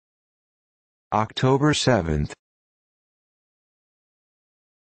October 7.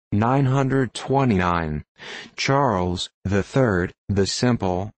 929. Charles III, the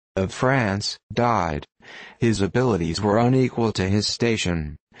Simple, of France, died. His abilities were unequal to his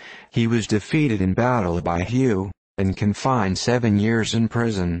station. He was defeated in battle by Hugh, and confined 7 years in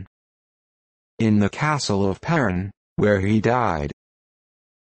prison. In the castle of Peronne, where he died.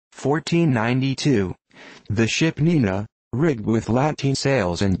 1492. The ship Nina, rigged with latteen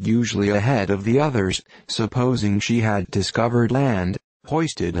sails and usually ahead of the others, supposing she had discovered land,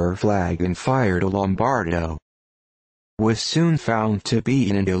 hoisted her flag and fired a Lombardo. Was soon found to be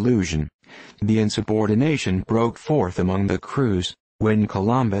an illusion. The insubordination broke forth among the crews, when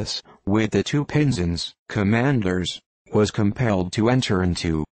Columbus, with the 2 Pinzons, commanders, was compelled to enter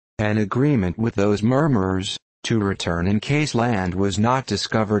into an agreement with those murmurers, to return in case land was not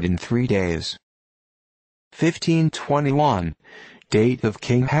discovered in 3 days. 1521. Date of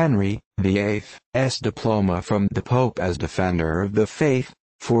King Henry VIII's diploma from the Pope as defender of the faith,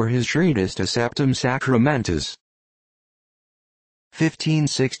 for his treatise to Septem Sacramentis.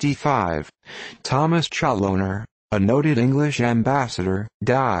 1565. Thomas Chaloner, a noted English ambassador,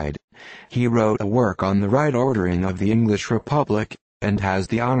 died. He wrote a work on the right ordering of the English Republic, and has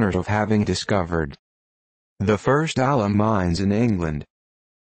the honor of having discovered the first alum mines in England.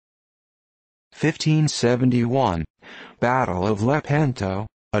 1571. Battle of Lepanto,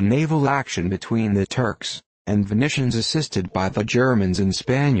 a naval action between the Turks and Venetians assisted by the Germans and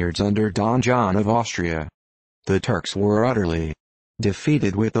Spaniards under Don John of Austria. The Turks were utterly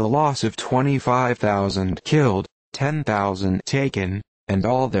defeated with a loss of 25,000 killed, 10,000 taken, and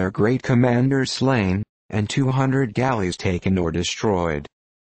all their great commanders slain, and 200 galleys taken or destroyed.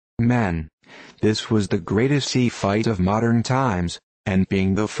 Men. This was the greatest sea fight of modern times, and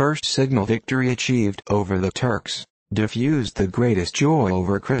being the first signal victory achieved over the Turks, diffused the greatest joy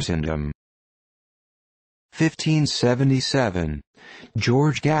over Christendom. 1577.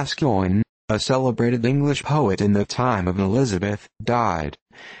 George Gascoigne, a celebrated English poet in the time of Elizabeth, died.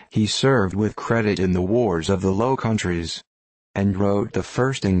 He served with credit in the wars of the Low Countries, and wrote the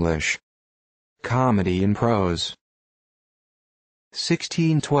first English comedy in prose.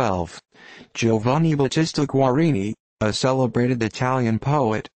 1612. Giovanni Battista Guarini, a celebrated Italian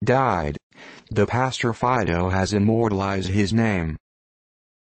poet, died. The pastor Fido has immortalized his name.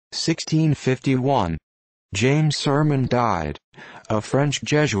 1651. James Sermon died, a French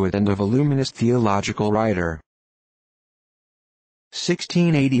Jesuit and a voluminous theological writer.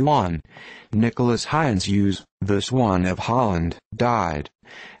 1681. Nicholas Heinsius, the Swan of Holland, died.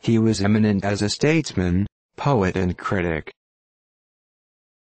 He was eminent as a statesman, poet and critic.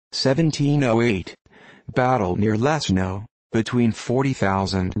 1708. Battle near Lesno, between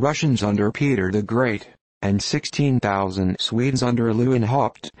 40,000 Russians under Peter the Great, and 16,000 Swedes under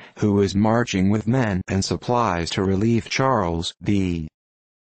Lewenhaupt, who was marching with men and supplies to relieve Charles the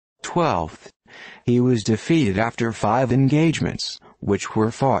 12th. He was defeated after 5 engagements, which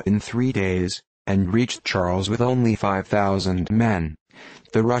were fought in 3 days, and reached Charles with only 5,000 men.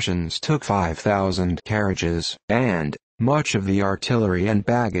 The Russians took 5,000 carriages, and much of the artillery and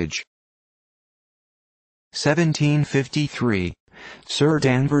baggage. 1753. Sir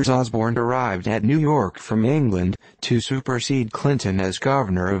Danvers Osborne arrived at New York from England, to supersede Clinton as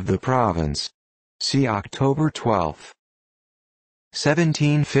governor of the province. See October 12.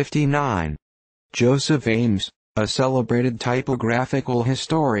 1759. Joseph Ames, a celebrated typographical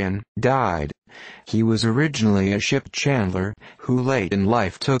historian, died. He was originally a ship chandler, who late in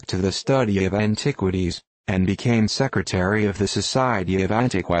life took to the study of antiquities, and became secretary of the Society of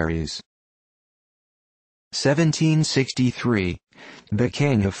Antiquaries. 1763. The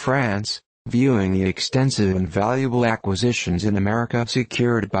King of France, viewing the extensive and valuable acquisitions in America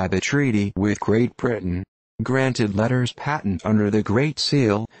secured by the treaty with Great Britain, granted letters patent under the Great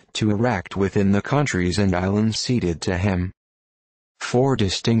Seal, to erect within the countries and islands ceded to him 4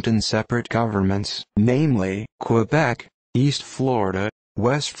 distinct and separate governments, namely, Quebec, East Florida,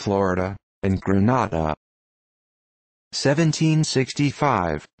 West Florida, and Grenada.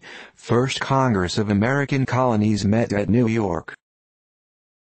 1765. First Congress of American Colonies met at New York.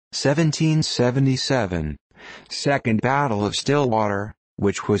 1777. Second Battle of Stillwater,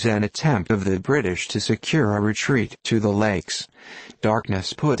 which was an attempt of the British to secure a retreat to the lakes.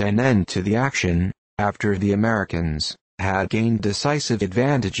 Darkness put an end to the action, after the Americans had gained decisive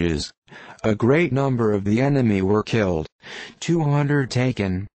advantages. A great number of the enemy were killed, 200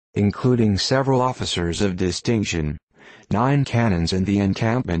 taken, including several officers of distinction, 9 cannons and the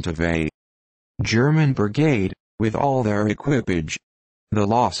encampment of a German brigade, with all their equipage. The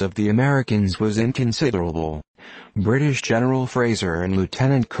loss of the Americans was inconsiderable. British General Fraser and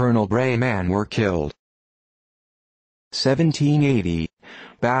Lieutenant Colonel Brayman were killed. 1780,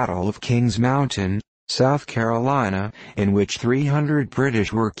 Battle of Kings Mountain, South Carolina, in which 300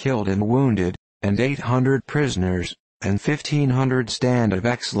 British were killed and wounded, and 800 prisoners, and 1,500 stand of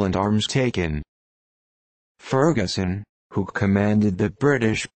excellent arms taken. Ferguson, who commanded the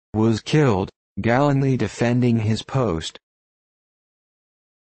British, was killed, gallantly defending his post.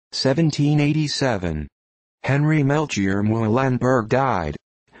 1787, Henry Melchior Muhlenberg died,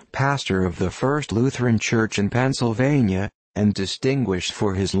 pastor of the First Lutheran Church in Pennsylvania, and distinguished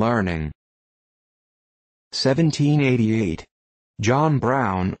for his learning. 1788, John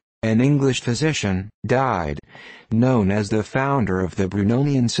Brown, an English physician, died, known as the founder of the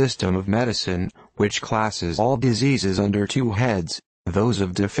Brunonian system of medicine, which classes all diseases under two heads, those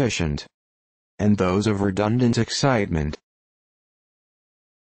of deficient and those of redundant excitement.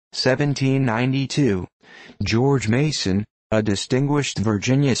 1792, George Mason, a distinguished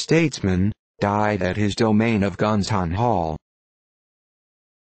Virginia statesman, died at his domain of Gunston Hall.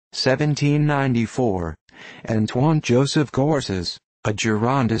 1794, Antoine Joseph Gorsas, a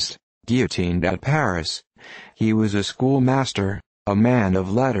Girondist, guillotined at Paris. He was a schoolmaster, a man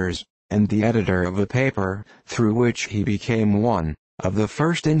of letters, and the editor of a paper, through which he became one of the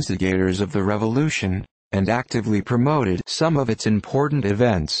first instigators of the Revolution, and actively promoted some of its important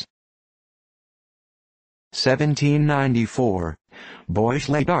events. 1794,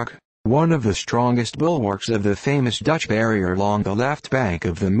 Boisleduc, one of the strongest bulwarks of the famous Dutch barrier along the left bank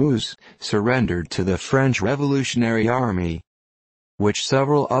of the Meuse, surrendered to the French Revolutionary Army, which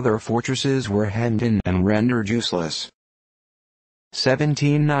several other fortresses were hemmed in and rendered useless.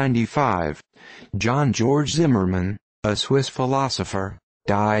 1795, John George Zimmermann, a Swiss philosopher,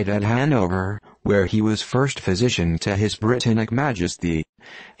 died at Hanover, where he was first physician to His Britannic Majesty.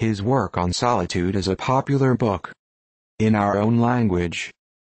 His work on solitude is a popular book in our own language.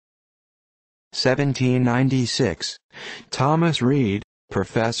 1796, Thomas Reid,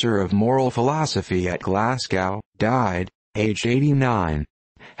 professor of moral philosophy at Glasgow, died, aged 89,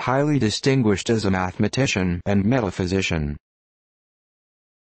 highly distinguished as a mathematician and metaphysician.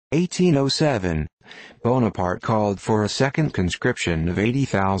 1807, Bonaparte called for a second conscription of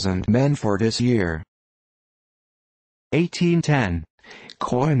 80,000 men for this year. 1810,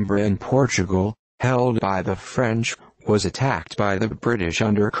 Coimbra in Portugal, held by the French, was attacked by the British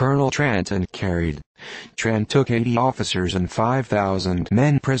under Colonel Trant and carried. Trant took 80 officers and 5,000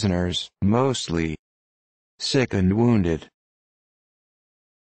 men prisoners, mostly sick and wounded.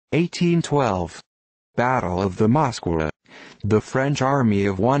 1812, Battle of the Moskwa. The French army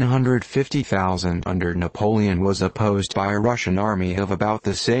of 150,000 under Napoleon was opposed by a Russian army of about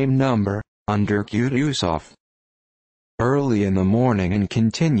the same number, under Kutuzov. Early in the morning and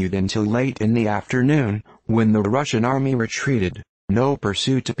continued until late in the afternoon, when the Russian army retreated, no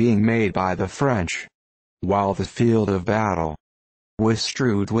pursuit being made by the French, while the field of battle was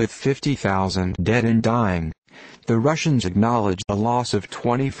strewed with 50,000 dead and dying. The Russians acknowledged a loss of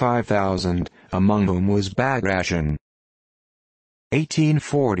 25,000, among whom was Bagration.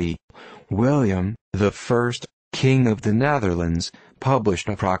 1840, William I, King of the Netherlands, published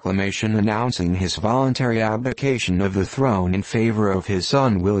a proclamation announcing his voluntary abdication of the throne in favor of his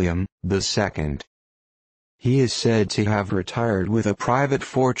son William II. He is said to have retired with a private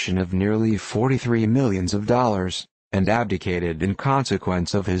fortune of nearly $43 million, and abdicated in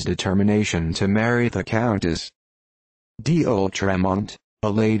consequence of his determination to marry the Countess d'Outremont, a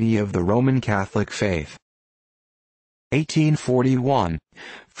lady of the Roman Catholic faith. 1841,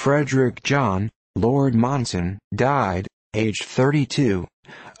 Frederick John, Lord Monson, died, aged 32,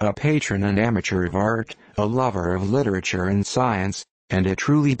 a patron and amateur of art, a lover of literature and science, and a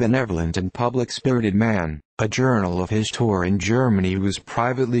truly benevolent and public-spirited man. A journal of his tour in Germany was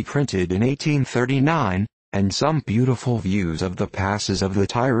privately printed in 1839, and some beautiful views of the passes of the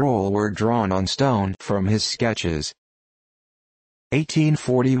Tyrol were drawn on stone from his sketches.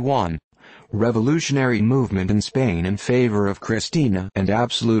 1841, Revolutionary movement in Spain in favor of Christina and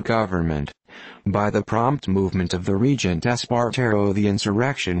absolute government. By the prompt movement of the regent Espartero, the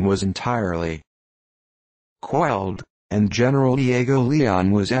insurrection was entirely quelled, and General Diego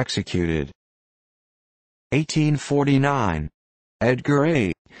Leon was executed. 1849, Edgar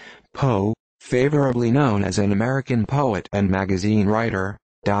A. Poe, favorably known as an American poet and magazine writer,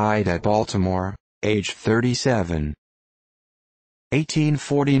 died at Baltimore, aged 37.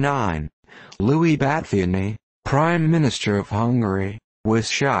 1849, Louis Batfiany, Prime Minister of Hungary, was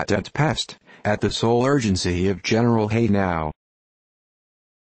shot at Pest, at the sole urgency of General Haynau.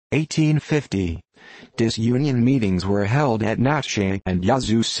 1850, Disunion meetings were held at Natchez and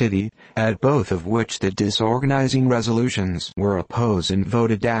Yazoo City, at both of which the disorganizing resolutions were opposed and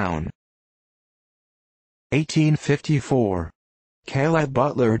voted down. 1854. Caleb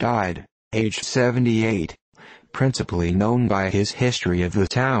Butler died, aged 78, principally known by his history of the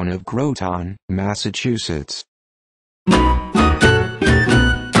town of Groton, Massachusetts.